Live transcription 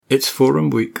It's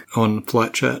Forum Week on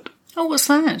Flat Chat. Oh, what's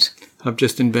that? I've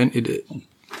just invented it.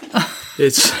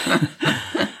 It's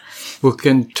we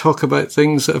can talk about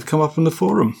things that have come up in the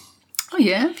forum. Oh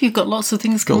yeah, you've got lots of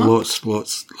things come up.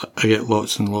 Lots. I get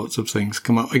lots and lots of things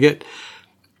come up. I get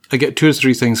 2 or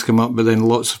 3 things come up, but then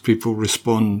lots of people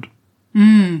respond.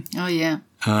 Oh yeah.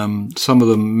 Some of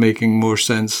them making more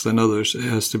sense than others, it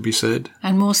has to be said.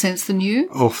 And more sense than you?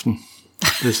 Often,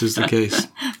 this is the case.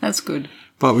 That's good.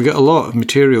 But we got a lot of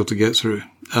material to get through.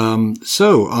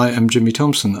 So I am Jimmy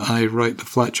Thompson. I write the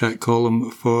Flat Chat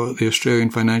column for the Australian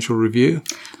Financial Review.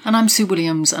 And I'm Sue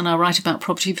Williams, and I write about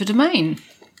property for Domain.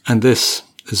 And this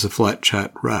is the Flat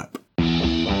Chat Wrap.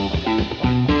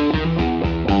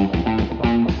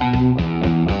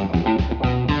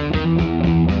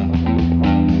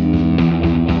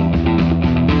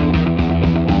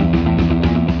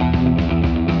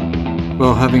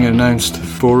 Well, having announced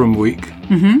Forum Week,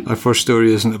 our first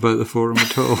story isn't about the forum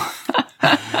at all.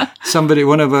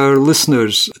 One of our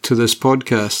listeners to this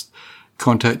podcast,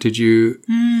 contacted you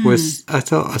with, I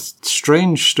thought, a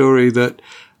strange story that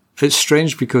it's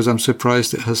strange because I'm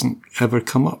surprised it hasn't ever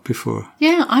come up before.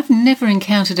 Yeah, I've never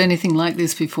encountered anything like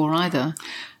this before either.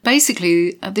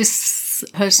 Basically, this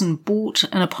person bought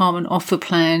an apartment off the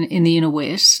plan in the inner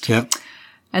west. Yeah.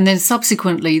 And then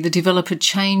subsequently, the developer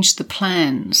changed the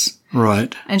plans.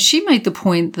 Right. And she made the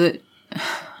point that,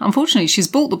 unfortunately, she's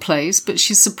bought the place, but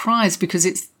she's surprised because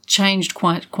it's changed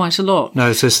quite a lot. Now,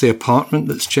 is this the apartment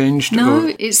that's changed?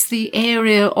 No, it's the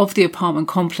area of the apartment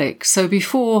complex. So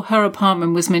before, her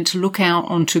apartment was meant to look out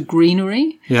onto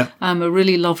greenery, a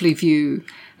really lovely view.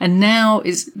 And now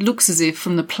it looks as if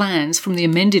from the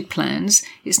amended plans,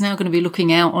 it's now going to be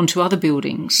looking out onto other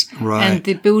buildings. Right. And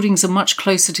the buildings are much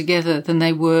closer together than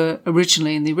they were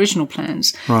originally in the original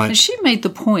plans. Right. And she made the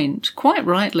point, quite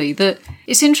rightly, that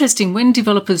it's interesting when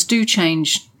developers do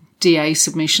change DA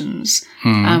submissions,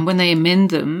 when they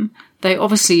amend them, they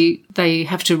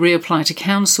have to reapply to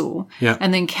council,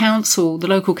 and then the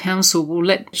local council will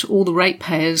let all the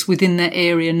ratepayers within that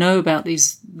area know about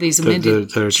these amended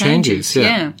changes.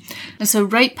 Yeah. And so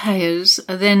ratepayers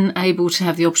are then able to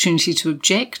have the opportunity to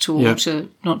object or to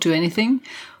not do anything.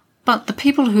 But the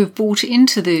people who have bought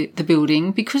into the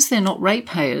building, because they're not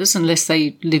ratepayers unless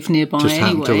they live nearby just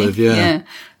anyway, happen to live,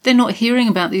 they're not hearing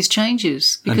about these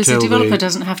changes because the developer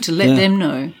doesn't have to let them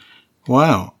know.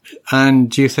 Wow. And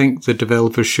do you think the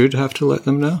developer should have to let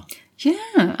them know?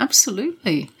 Yeah,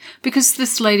 absolutely. Because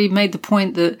this lady made the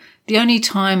point that the only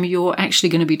time you're actually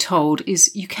going to be told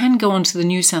is you can go onto the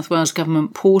New South Wales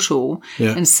government portal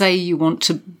and say you want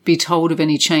to be told of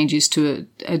any changes to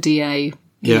a DA,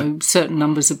 certain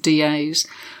numbers of DAs.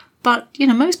 But,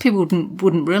 most people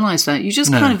wouldn't realise that. You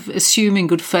just kind of assume in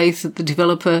good faith that the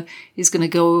developer is going to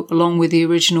go along with the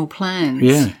original plans.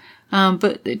 Yeah.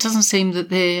 But it doesn't seem that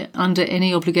they're under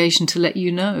any obligation to let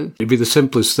you know. It'd be the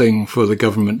simplest thing for the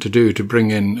government to do, to bring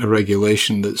in a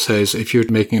regulation that says if you're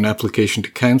making an application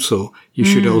to council, you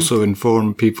should also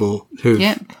inform people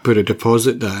who've put a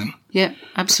deposit down. Yeah,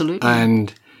 absolutely.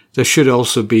 And there should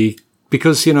also be,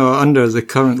 because, under the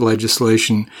current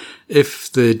legislation,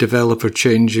 if the developer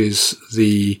changes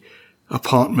the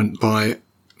apartment by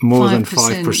more than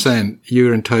 5%,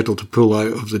 you're entitled to pull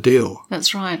out of the deal.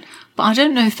 That's right. But I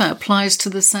don't know if that applies to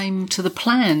the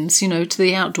plans, to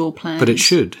the outdoor plans. But it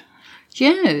should.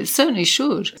 Yeah, it certainly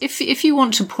should. If you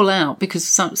want to pull out because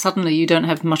suddenly you don't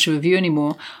have much of a view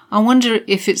anymore, I wonder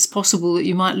if it's possible that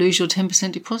you might lose your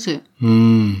 10% deposit.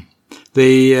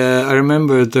 I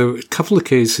remember there were a couple of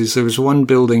cases. There was one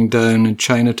building down in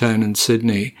Chinatown in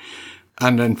Sydney,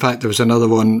 and in fact there was another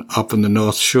one up in the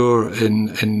North Shore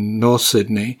in North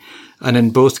Sydney, and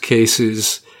in both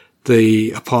cases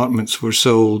the apartments were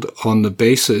sold on the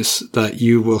basis that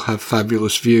you will have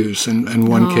fabulous views. In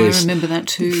one case, I remember that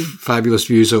too. Fabulous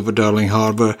views over Darling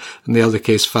Harbour, in the other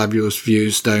case fabulous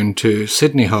views down to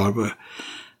Sydney Harbour.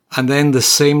 And then the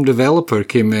same developer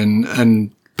came in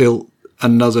and built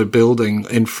another building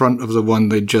in front of the one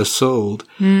they'd just sold,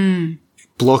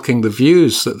 blocking the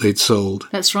views that they'd sold.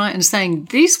 That's right, and saying,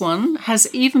 this one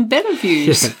has even better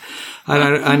views. Yeah.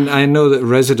 And I know that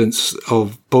residents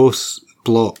of both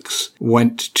blocks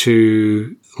went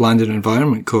to Land and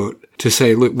Environment Court to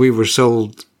say, look, we were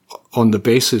sold on the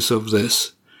basis of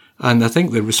this. And I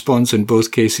think the response in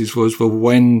both cases was, well,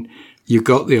 when you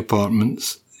got the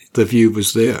apartments, the view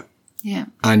was there. Yeah.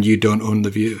 And you don't own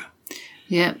the view.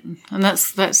 Yeah, and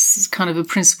that's kind of a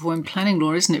principle in planning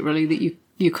law, isn't it, really, that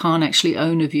you can't actually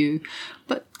own a view.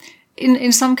 But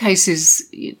in some cases,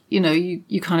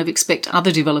 you kind of expect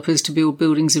other developers to build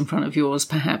buildings in front of yours,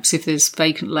 perhaps if there's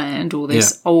vacant land or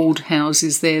there's old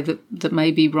houses there that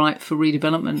may be ripe for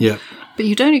redevelopment. Yeah. But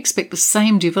you don't expect the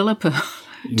same developer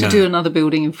to do another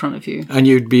building in front of you. And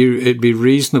it'd be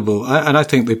reasonable. And I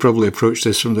think they probably approached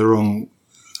this from the wrong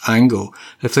angle.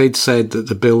 If they'd said that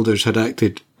the builders had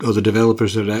acted, or the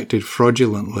developers had acted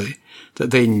fraudulently, that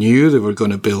they knew they were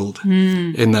going to build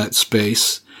in that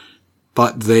space,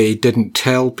 but they didn't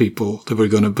tell people they were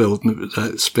going to build in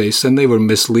that space, then they were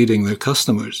misleading their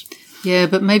customers. Yeah,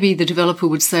 but maybe the developer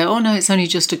would say, oh no, it's only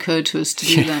just occurred to us to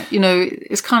do that.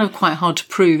 It's kind of quite hard to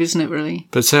prove, isn't it, really?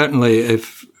 But certainly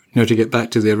if, to get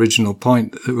back to the original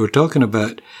point that we were talking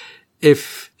about,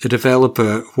 if a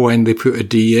developer, when they put a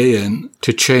DA in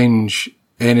to change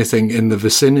anything in the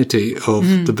vicinity of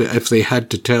if they had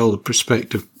to tell the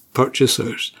prospective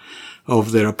purchasers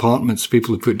of their apartments,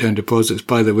 people who put down deposits,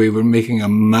 by the way, we're making a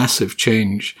massive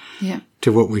change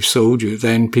to what we've sold you,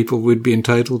 then people would be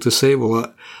entitled to say,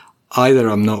 well, either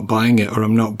I'm not buying it or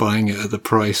I'm not buying it at the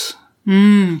price.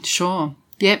 Sure.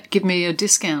 Yep, give me a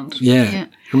discount. Yeah.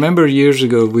 Remember years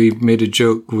ago we made a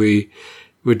joke, we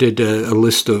did a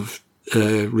list of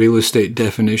real estate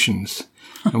definitions.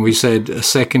 And we said a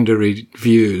secondary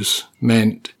views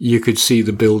meant you could see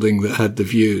the building that had the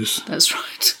views. That's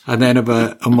right. And then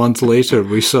about a month later,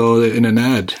 we saw it in an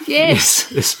ad. Yes.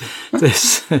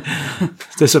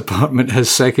 This apartment has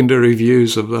secondary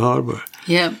views of the harbour.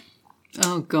 Yeah.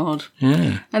 Oh, God.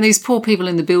 Yeah. And these poor people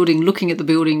in the building looking at the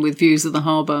building with views of the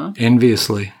harbour.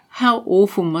 Enviously. How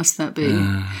awful must that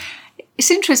be? It's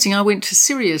interesting. I went to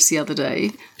Sirius the other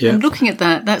day, and looking at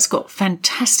that's got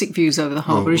fantastic views over the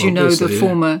harbour. As you know, the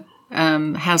former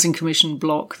Housing Commission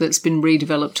block that's been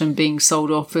redeveloped and being sold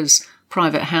off as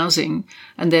private housing,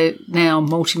 and they're now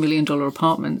multi-million-dollar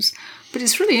apartments. But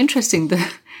it's really interesting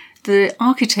that the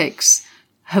architects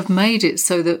have made it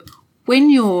so that when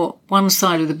you're one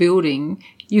side of the building,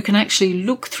 you can actually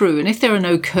look through, and if there are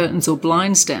no curtains or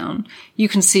blinds down, you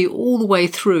can see all the way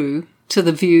through to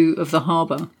the view of the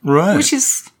harbour. Right. Which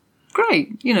is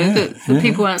great, that the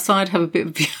people outside have a bit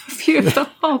of view of the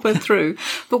harbour through.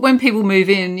 But when people move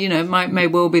in, it may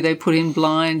well be they put in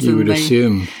blinds. You would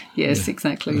assume. Yes,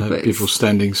 exactly. But people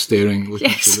standing, staring,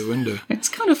 looking through the window. It's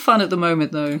kind of fun at the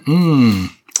moment, though.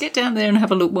 Get down there and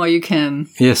have a look while you can.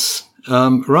 Yes.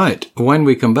 Right. When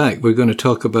we come back, we're going to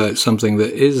talk about something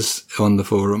that is on the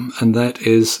forum, and that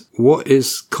is, what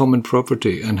is common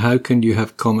property and how can you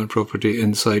have common property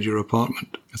inside your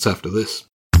apartment? It's after this.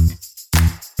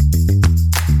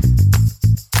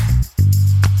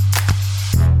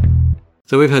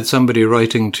 So we've had somebody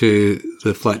writing to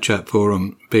the Flat Chat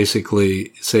forum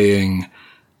basically saying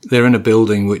they're in a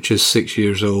building which is 6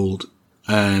 years old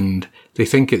and they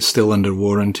think it's still under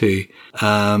warranty.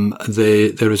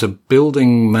 There is a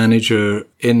building manager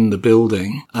in the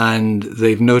building, and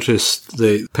they've noticed,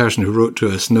 the person who wrote to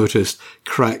us noticed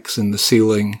cracks in the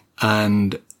ceiling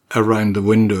and around the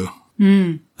window.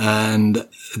 And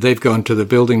they've gone to the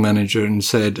building manager and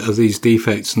said, are these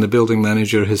defects? And the building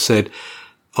manager has said,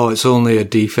 oh, it's only a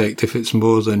defect if it's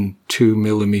more than 2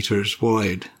 millimeters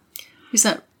wide. Is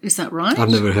that right? I've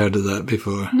never heard of that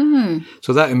before. No.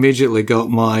 So that immediately got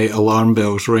my alarm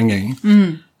bells ringing.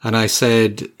 And I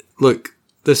said, look,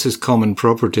 this is common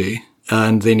property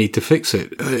and they need to fix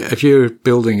it. If your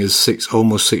building is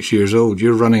almost 6 years old,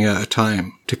 you're running out of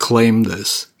time to claim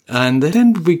this. And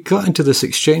then we got into this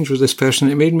exchange with this person.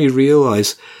 It made me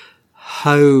realise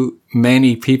how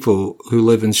many people who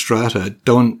live in strata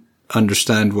don't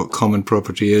understand what common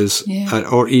property is,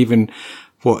 or even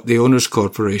what the owner's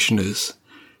corporation is.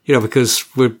 Because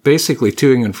we're basically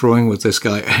toing and froing with this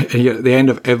guy at the end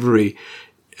of every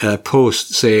post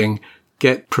saying,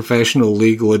 get professional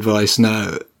legal advice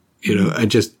now,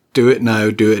 and just do it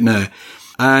now.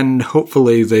 And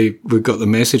hopefully we've got the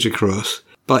message across.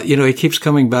 But, he keeps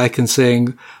coming back and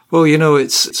saying, well,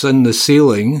 it's in the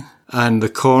ceiling and the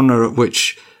corner at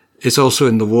which it's also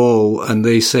in the wall. And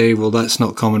they say, well, that's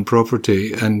not common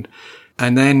property. And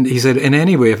then he said, in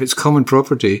any way, if it's common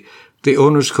property, the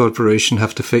owner's corporation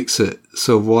have to fix it.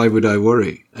 So why would I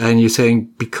worry? And you're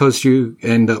saying, because you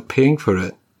end up paying for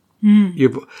it.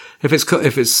 If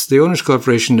it's the owner's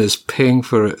corporation is paying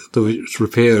for those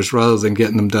repairs rather than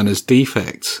getting them done as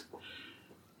defects,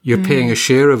 you're paying a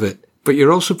share of it. But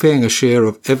you're also paying a share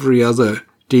of every other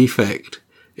defect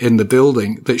in the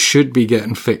building that should be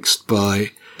getting fixed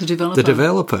by the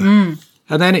developer.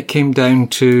 And then it came down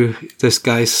to this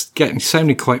guy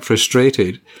sounding quite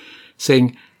frustrated,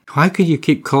 saying, How can you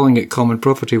keep calling it common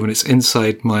property when it's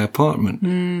inside my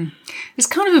apartment? It's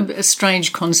kind of a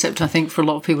strange concept, I think, for a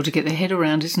lot of people to get their head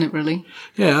around, isn't it, really?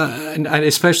 Yeah, and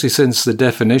especially since the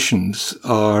definitions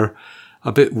are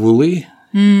a bit woolly.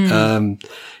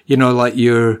 Like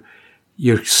your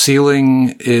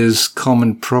ceiling is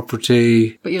common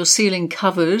property. But your ceiling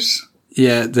covers,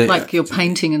 yeah, like your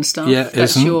painting and stuff, yeah,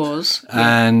 that's yours.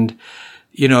 And,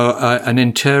 an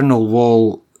internal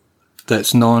wall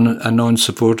that's a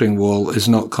non-supporting wall is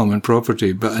not common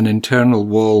property, but an internal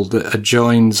wall that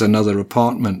adjoins another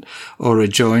apartment or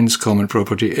adjoins common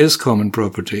property is common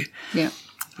property. Yeah.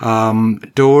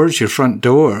 Doors, your front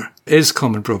door is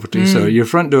common property. So your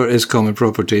front door is common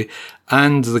property,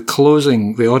 and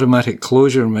the automatic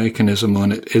closure mechanism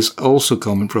on it is also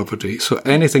common property. So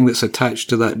anything that's attached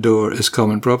to that door is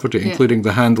common property, including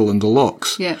the handle and the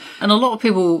locks. Yeah. And a lot of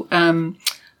people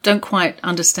don't quite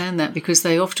understand that, because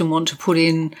they often want to put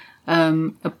in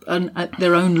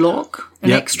their own lock,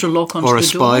 an extra lock onto the door. Or a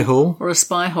spy hole. Or a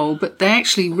spy hole. But they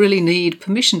actually really need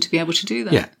permission to be able to do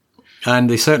that. Yeah. And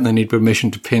they certainly need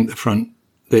permission to paint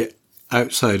the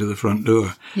outside of the front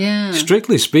door. Yeah.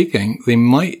 Strictly speaking, they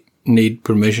might need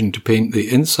permission to paint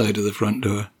the inside of the front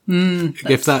door.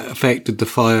 If that affected the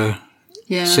fire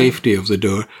safety of the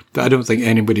door. But I don't think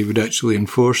anybody would actually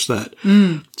enforce that.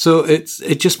 So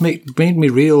it just made me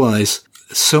realize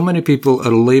so many people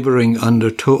are laboring under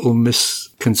total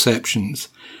misconceptions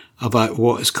about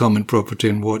what is common property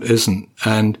and what isn't.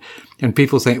 And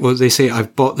people think, well, they say,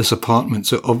 I've bought this apartment,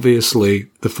 so obviously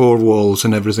the four walls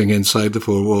and everything inside the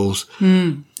four walls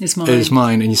is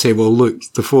mine. And you say, well, look,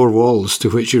 the four walls to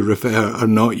which you refer are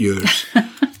not yours.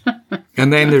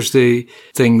 And then there's the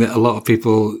thing that a lot of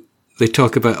people, they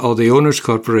talk about, the owners'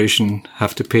 corporation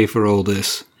have to pay for all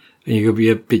this. And you go,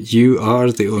 yeah, but you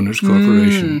are the owners'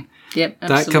 corporation. Yep,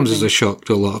 absolutely. That comes as a shock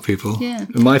to a lot of people. Yeah.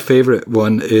 And my favourite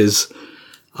one is,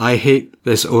 I hate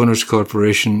this owners'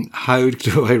 corporation. How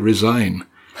do I resign?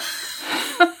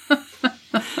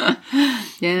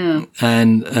 Yeah.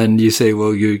 And you say,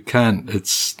 well, you can't.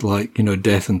 It's like,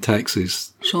 death and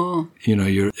taxes. Sure.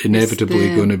 You're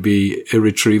inevitably going to be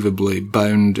irretrievably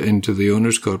bound into the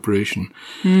owners' corporation.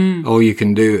 All you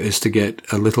can do is to get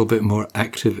a little bit more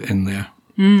active in there.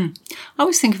 I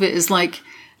always think of it as like,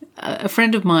 a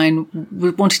friend of mine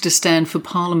wanted to stand for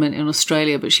Parliament in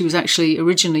Australia, but she was actually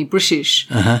originally British.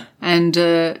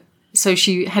 And so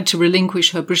she had to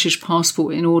relinquish her British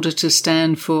passport in order to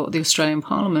stand for the Australian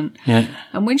Parliament. Yeah.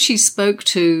 And when she spoke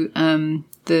to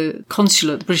the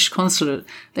consulate, the British consulate,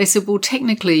 they said, well,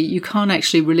 technically you can't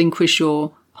actually relinquish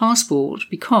your passport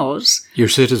because... Your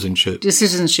citizenship. The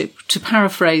citizenship. To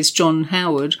paraphrase John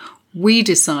Howard, we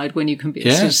decide when you can be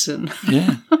a citizen.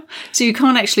 Yeah. So you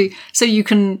can't actually, so you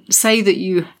can say that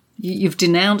you've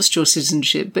denounced your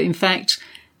citizenship, but in fact,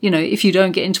 if you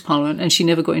don't get into Parliament, and she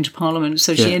never got into Parliament,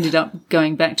 so she ended up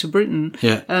going back to Britain,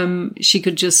 she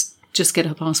could just get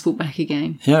her passport back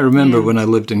again. Yeah, I remember when I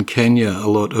lived in Kenya, a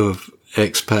lot of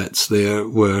expats there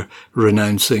were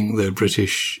renouncing their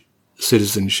British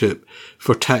citizenship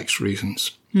for tax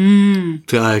reasons.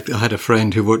 So I had a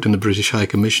friend who worked in the British High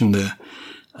Commission there,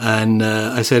 and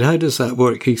I said, how does that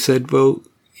work? He said, well,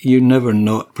 you're never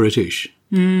not British.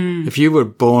 If you were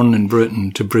born in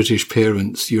Britain to British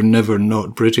parents, you're never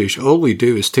not British. All we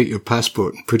do is take your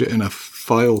passport and put it in a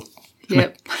filing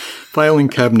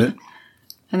cabinet.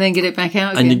 And then get it back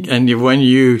out again. And when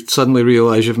you suddenly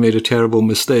realise you've made a terrible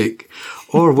mistake,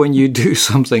 or when you do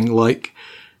something like,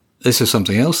 this is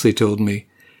something else they told me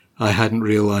I hadn't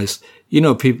realised.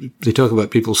 People, they talk about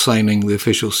people signing the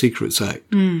Official Secrets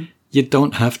Act. You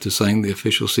don't have to sign the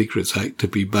Official Secrets Act to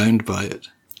be bound by it.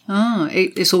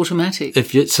 It's automatic.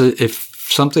 If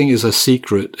something is a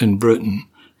secret in Britain,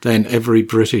 then every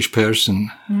British person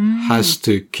has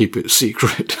to keep it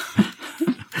secret.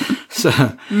 So,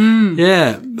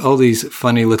 all these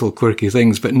funny little quirky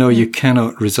things. But no, you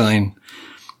cannot resign.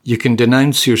 You can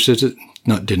renounce your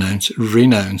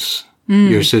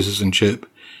citizenship.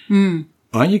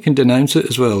 Or you can denounce it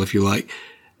as well if you like.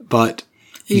 But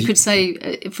you could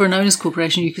say, for an owners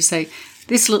corporation, you could say,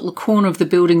 this little corner of the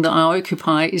building that I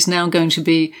occupy is now going to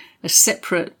be a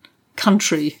separate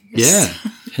country. Yeah.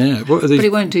 But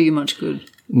it won't do you much good.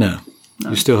 No.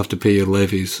 You still have to pay your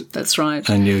levies. That's right.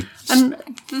 And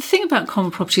the thing about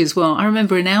common property as well, I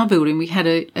remember in our building we had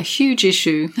a huge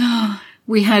issue.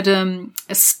 We had a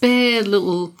spare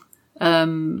little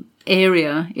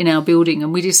area in our building,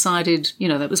 and we decided,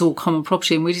 that was all common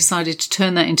property, and we decided to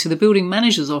turn that into the building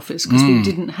manager's office because we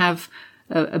didn't have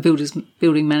a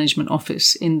building management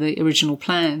office in the original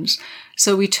plans.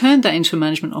 So we turned that into a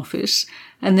management office,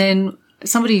 and then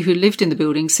somebody who lived in the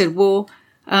building said, well,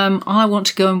 I want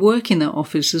to go and work in that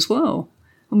office as well.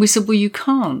 And we said, well, you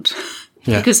can't,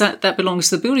 because that belongs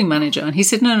to the building manager. And he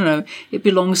said, no, it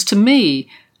belongs to me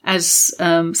as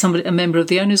a member of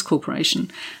the owners'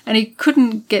 corporation. And he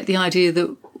couldn't get the idea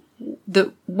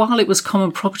that while it was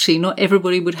common property, not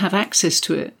everybody would have access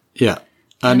to it. Yeah.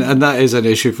 And that is an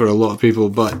issue for a lot of people.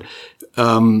 But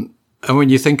and when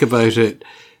you think about it,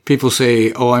 people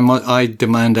say, oh, I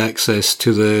demand access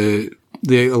to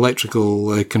the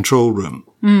electrical control room.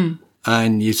 Mm.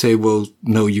 And you say, well,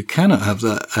 no, you cannot have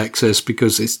that access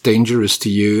because it's dangerous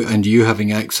to you, and you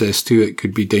having access to it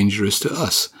could be dangerous to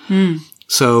us. Mm.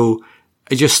 So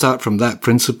I just start from that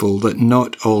principle that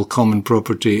not all common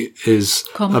property is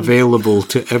available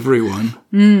to everyone.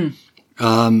 Mm.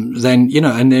 Then,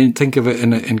 and then think of it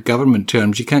in government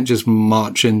terms. You can't just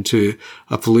march into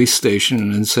a police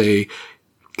station and say,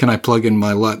 can I plug in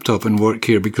my laptop and work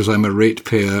here because I'm a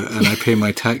ratepayer and I pay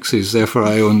my taxes, therefore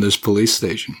I own this police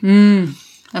station.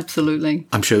 Absolutely.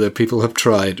 I'm sure that people have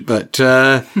tried, but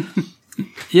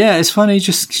yeah, it's funny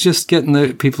just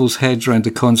getting people's heads around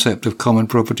the concept of common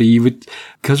property.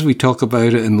 Because we talk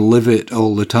about it and live it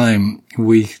all the time,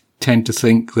 we tend to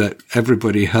think that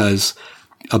everybody has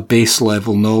a base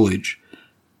level knowledge.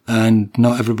 And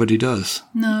not everybody does.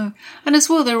 No. And as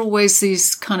well, there are always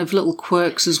these kind of little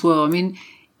quirks as well. I mean,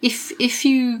 if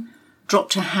you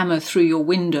dropped a hammer through your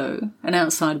window, an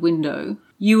outside window,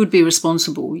 you would be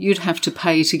responsible. You'd have to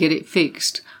pay to get it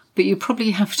fixed. But you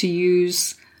probably have to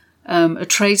use a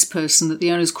tradesperson that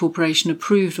the owners' corporation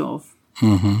approved of,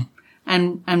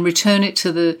 and return it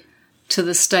to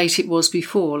the state it was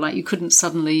before. Like, you couldn't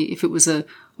suddenly, if it was a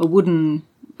wooden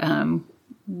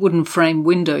frame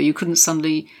window, you couldn't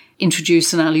suddenly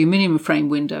introduce an aluminium frame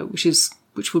window,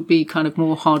 which would be kind of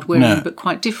more hard-wearing, but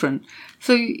quite different.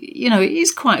 So, it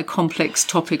is quite a complex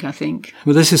topic, I think.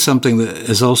 Well, this is something that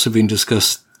has also been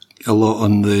discussed a lot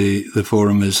on the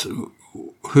forum, is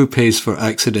who pays for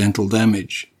accidental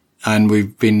damage. And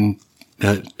we've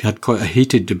had quite a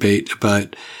heated debate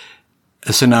about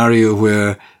a scenario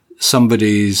where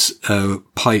somebody's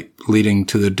pipe leading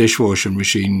to the dishwasher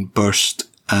machine burst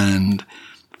and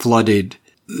flooded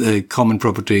the common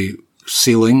property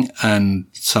ceiling and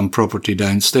some property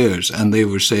downstairs. And they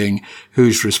were saying,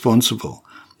 who's responsible?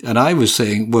 And I was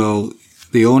saying, well,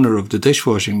 the owner of the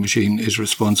dishwashing machine is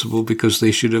responsible because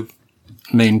they should have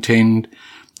maintained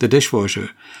the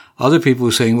dishwasher. Other people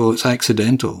were saying, well, it's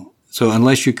accidental. So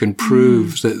unless you can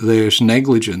prove that there's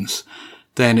negligence,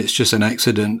 then it's just an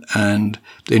accident, and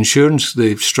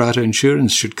the strata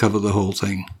insurance should cover the whole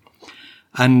thing.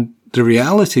 And the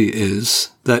reality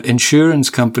is that insurance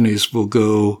companies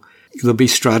there'll be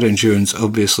strata insurance,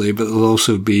 obviously, but there'll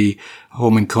also be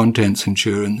home and contents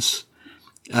insurance.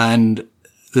 And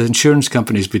the insurance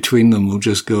companies between them will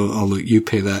just go, oh, look, you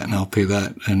pay that and I'll pay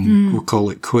that, and we'll call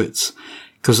it quits.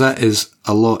 Because that is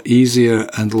a lot easier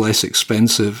and less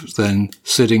expensive than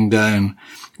sitting down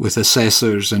with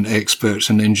assessors and experts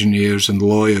and engineers and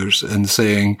lawyers and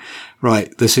saying,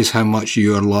 right, this is how much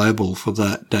you are liable for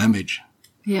that damage.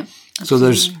 Yeah.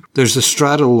 Absolutely. So there's the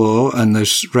strata law, and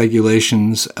there's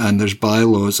regulations, and there's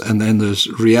bylaws, and then there's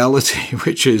reality,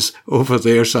 which is over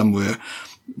there somewhere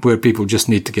where people just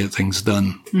need to get things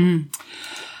done.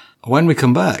 When we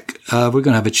come back, we're going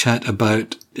to have a chat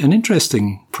about an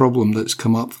interesting problem that's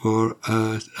come up for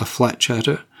a flat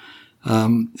chatter.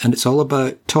 And it's all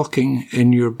about talking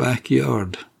in your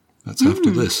backyard. That's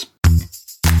after this.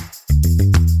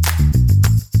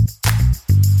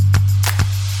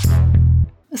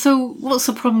 So what's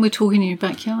the problem with talking in your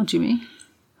backyard, Jimmy?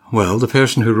 Well, the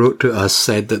person who wrote to us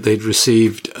said that they'd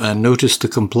received a notice to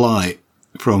comply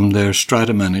from their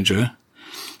strata manager,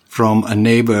 from a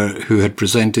neighbour who had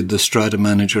presented the strata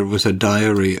manager with a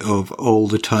diary of all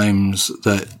the times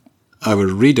that our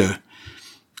reader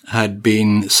had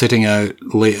been sitting out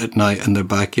late at night in their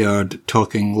backyard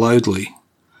talking loudly,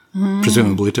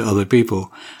 presumably to other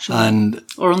people. Sure.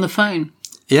 Or on the phone.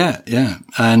 Yeah.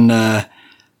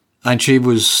 And she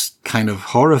was kind of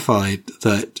horrified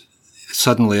that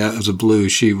suddenly out of the blue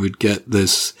she would get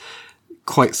this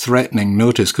quite threatening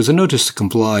notice, because a notice to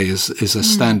comply is a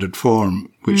standard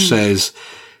form which says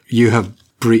you have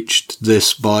breached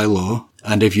this bylaw,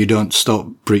 and if you don't stop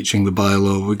breaching the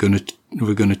bylaw,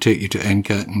 we're going to take you to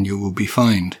NCAT and you will be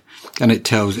fined. And it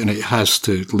has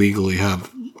to legally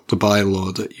have the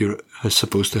bylaw that you're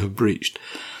supposed to have breached.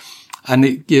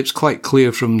 And it's quite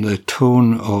clear from the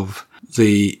tone of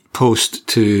the post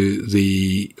to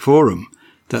the forum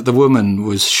that the woman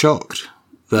was shocked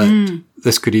that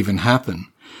this could even happen.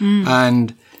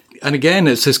 And again,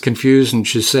 it's this confusion.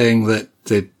 She's saying that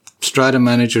the strata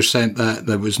manager sent that,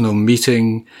 there was no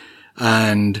meeting,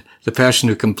 and the person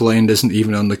who complained isn't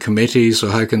even on the committee, so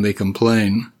how can they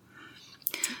complain?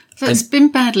 So it's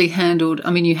been badly handled,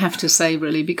 I mean, you have to say,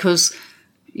 really, because,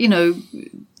 you know,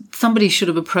 somebody should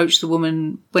have approached the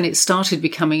woman when it started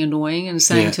becoming annoying and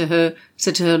said to her,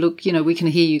 look, you know, we can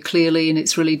hear you clearly and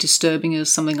it's really disturbing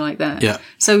us, something like that. Yeah.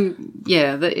 So,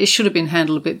 yeah, it should have been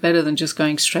handled a bit better than just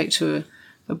going straight to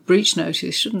a breach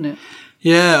notice, shouldn't it?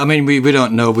 Yeah, I mean, we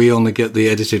don't know. We only get the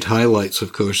edited highlights,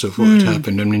 of course, of what had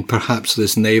happened. I mean, perhaps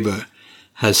this neighbour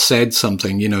has said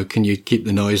something, you know, can you keep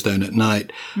the noise down at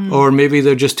night? Or maybe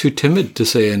they're just too timid to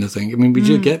say anything. I mean, we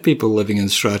do get people living in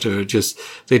strata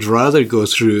they'd rather go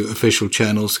through official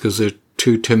channels because they're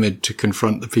too timid to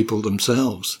confront the people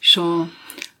themselves. Sure.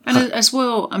 And as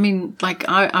well, I mean, like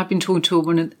I've been talking to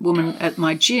a woman at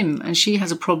my gym, and she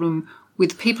has a problem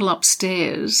with people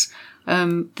upstairs.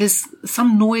 There's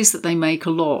some noise that they make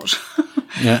a lot.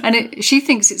 And she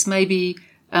thinks it's maybe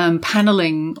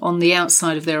paneling on the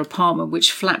outside of their apartment,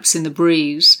 which flaps in the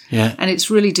breeze. Yeah. And it's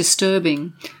really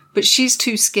disturbing. But she's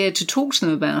too scared to talk to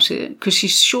them about it because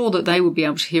she's sure that they will be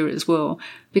able to hear it as well,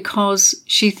 because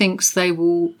she thinks they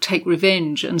will take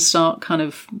revenge and start kind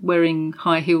of wearing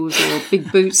high heels or big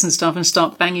boots and stuff and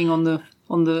start banging on the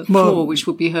floor, which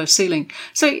would be her ceiling.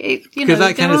 So,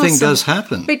 that kind of thing does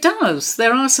happen. It does.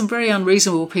 There are some very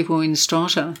unreasonable people in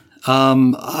strata.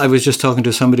 I was just talking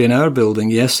to somebody in our building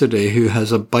yesterday who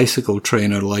has a bicycle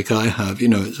trainer like I have. You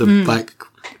know, it's a back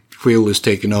wheel is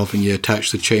taken off and you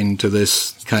attach the chain to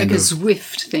this kind like of... a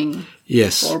Zwift thing.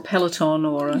 Yes. Or a Peloton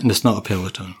And it's not a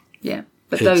Peloton. Yeah,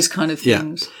 but those kind of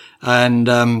things. Yeah.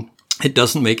 And it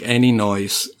doesn't make any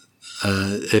noise.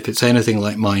 If it's anything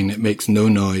like mine, it makes no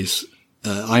noise.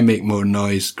 I make more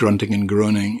noise, grunting and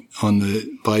groaning on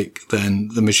the bike than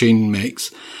the machine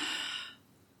makes.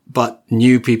 But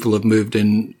new people have moved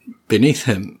in beneath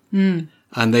him,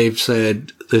 and they've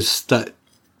said that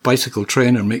bicycle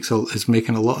trainer is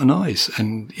making a lot of noise,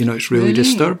 and you know it's really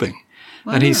disturbing.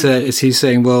 Wow. And he's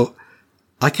saying, well,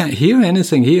 I can't hear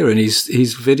anything here, and he's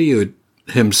videoed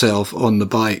himself on the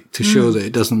bike to show that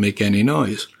it doesn't make any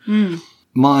noise.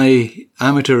 My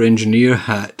amateur engineer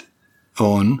hat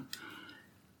on,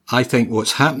 I think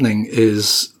what's happening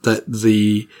is that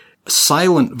the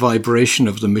silent vibration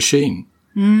of the machine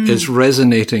is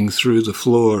resonating through the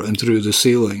floor and through the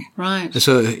ceiling. Right.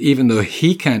 So even though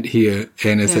he can't hear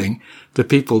anything, the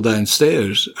people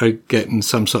downstairs are getting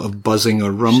some sort of buzzing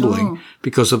or rumbling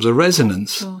because of the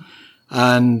resonance. Sure.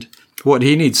 And what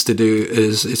he needs to do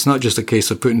is, it's not just a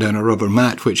case of putting down a rubber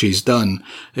mat, which he's done.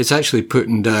 It's actually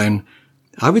putting down,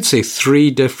 I would say, 3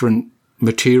 different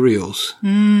materials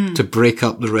to break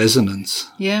up the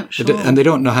resonance. Yeah, sure. And they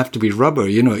don't have to be rubber,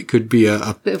 you know, it could be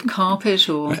a bit of carpet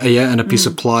or... and a piece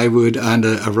of plywood and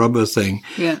a rubber thing.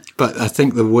 Yeah. But I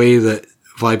think the way that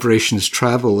vibrations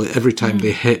travel, every time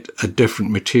they hit a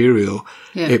different material,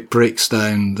 it breaks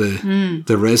down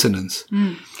the resonance.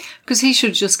 Because he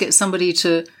should just get somebody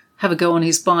to have a go on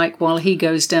his bike while he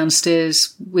goes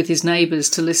downstairs with his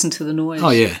neighbours to listen to the noise. Oh,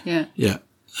 yeah. Yeah,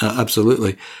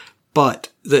 absolutely. But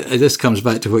this comes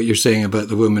back to what you're saying about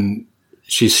the woman.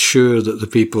 She's sure that the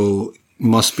people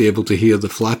must be able to hear the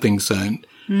flapping sound.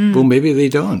 Well, maybe they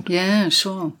don't. Yeah,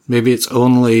 sure. Maybe it's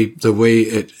only the way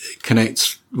it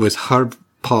connects with her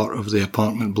part of the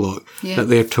apartment block that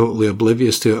they're totally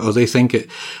oblivious to it, or they think it...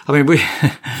 I mean,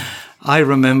 I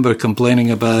remember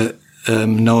complaining about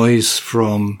noise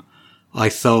from, I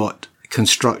thought,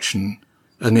 construction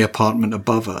in the apartment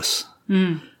above us.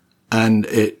 And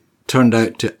it turned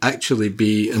out to actually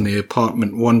be in the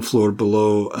apartment 1 floor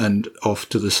below and off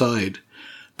to the side.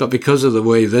 But because of the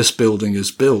way this building is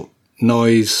built,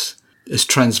 noise is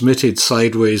transmitted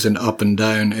sideways and up and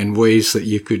down in ways that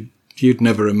you'd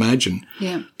never imagine.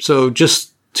 Yeah. So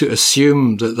just to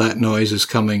assume that noise is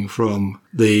coming from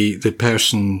the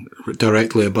person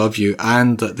directly above you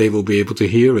and that they will be able to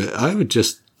hear it, I would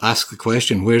just ask the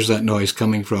question, where's that noise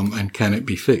coming from and can it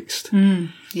be fixed?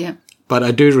 Yeah. But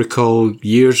I do recall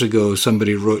years ago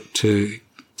somebody wrote to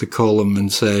the column and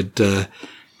said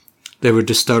they were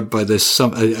disturbed by this.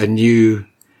 A new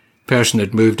person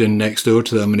had moved in next door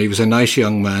to them, and he was a nice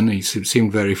young man. He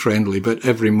seemed very friendly, but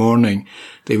every morning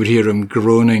they would hear him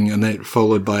groaning, and then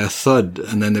followed by a thud,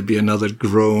 and then there'd be another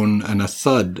groan and a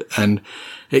thud, and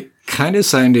it kind of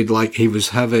sounded like he was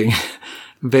having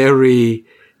very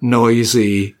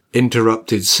noisy,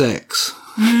 interrupted sex.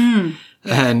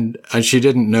 And she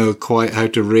didn't know quite how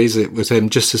to raise it with him,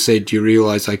 just to say, do you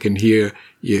realize I can hear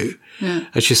you? Yeah.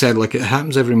 And she said, like, it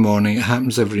happens every morning, it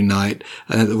happens every night,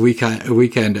 and at the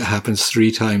weekend it happens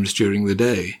 3 times during the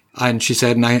day. And she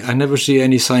said, and I never see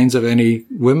any signs of any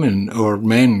women or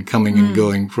men coming and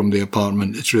going from the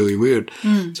apartment. It's really weird.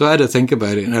 So I had to think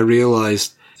about it, and I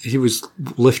realized he was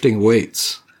lifting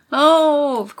weights.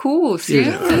 Oh, of course. He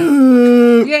Yeah.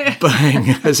 was Yeah.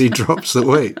 bang, as he drops the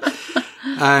weight.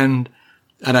 And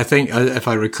I think, if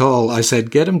I recall, I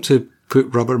said, get him to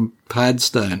put rubber pads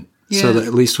down. So Yeah. that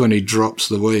at least when he drops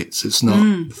the weights, it's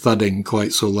not thudding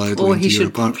quite so loudly Or into he your should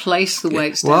apartment. place the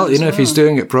weights down. Well, as if he's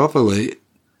doing it properly,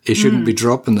 he shouldn't be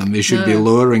dropping them. He should be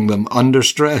lowering them under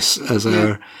stress, as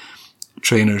our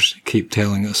trainers keep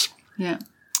telling us. Yeah.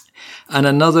 And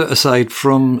another aside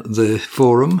from the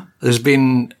forum, there's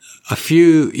been a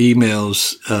few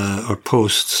emails or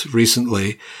posts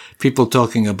recently, people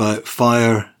talking about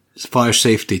fire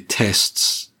safety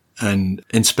tests and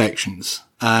inspections,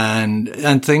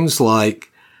 and things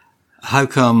like, how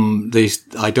come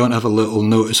I don't have a little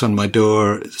notice on my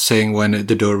door saying when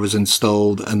the door was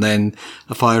installed, and then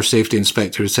a fire safety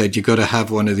inspector said, you got to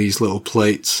have one of these little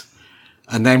plates.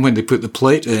 And then when they put the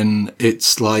plate in,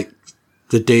 it's like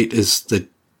the date is the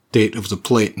date of the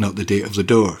plate, not the date of the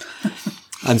door.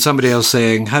 And somebody else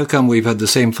saying, how come we've had the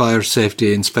same fire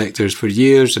safety inspectors for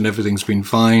years and everything's been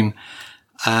fine,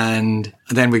 and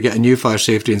then we get a new fire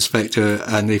safety inspector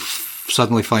and they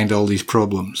suddenly find all these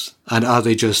problems? And are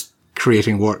they just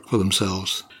creating work for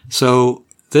themselves? So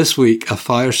this week, a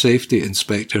fire safety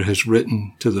inspector has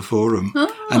written to the forum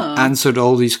and answered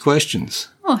all these questions.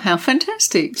 Oh, how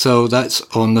fantastic. So that's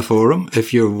on the forum.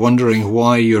 If you're wondering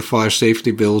why your fire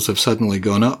safety bills have suddenly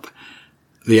gone up,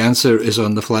 the answer is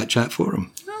on the Flat Chat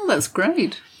forum. Oh, that's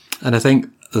great. And I think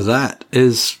that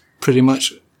is pretty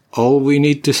much all we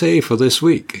need to say for this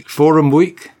week. Forum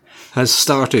week has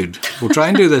started. We'll try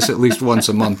and do this at least once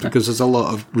a month, because there's a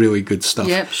lot of really good stuff.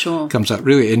 Yep, sure. Comes up,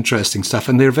 really interesting stuff,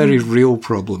 and they're very real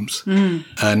problems. And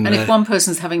if one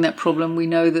person's having that problem, we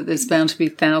know that there's bound to be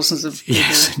thousands of people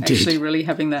actually really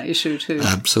having that issue too.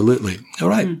 Absolutely. All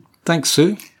right. Thanks,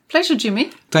 Sue. Pleasure,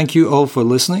 Jimmy. Thank you all for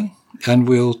listening, and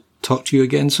we'll talk to you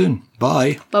again soon.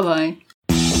 Bye. Bye-bye.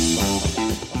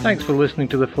 Thanks for listening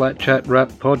to the Flat Chat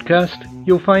Wrap podcast.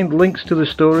 You'll find links to the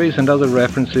stories and other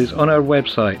references on our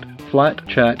website,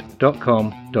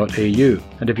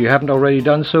 flatchat.com.au. And if you haven't already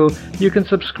done so, you can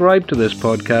subscribe to this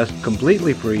podcast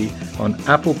completely free on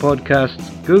Apple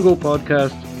Podcasts, Google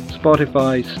Podcasts,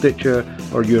 Spotify, Stitcher,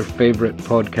 or your favourite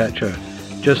podcatcher.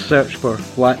 Just search for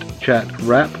Flat Chat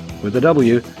Wrap with a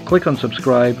W, click on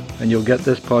subscribe, and you'll get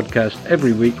this podcast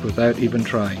every week without even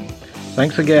trying.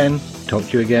 Thanks again. Talk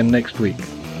to you again next week.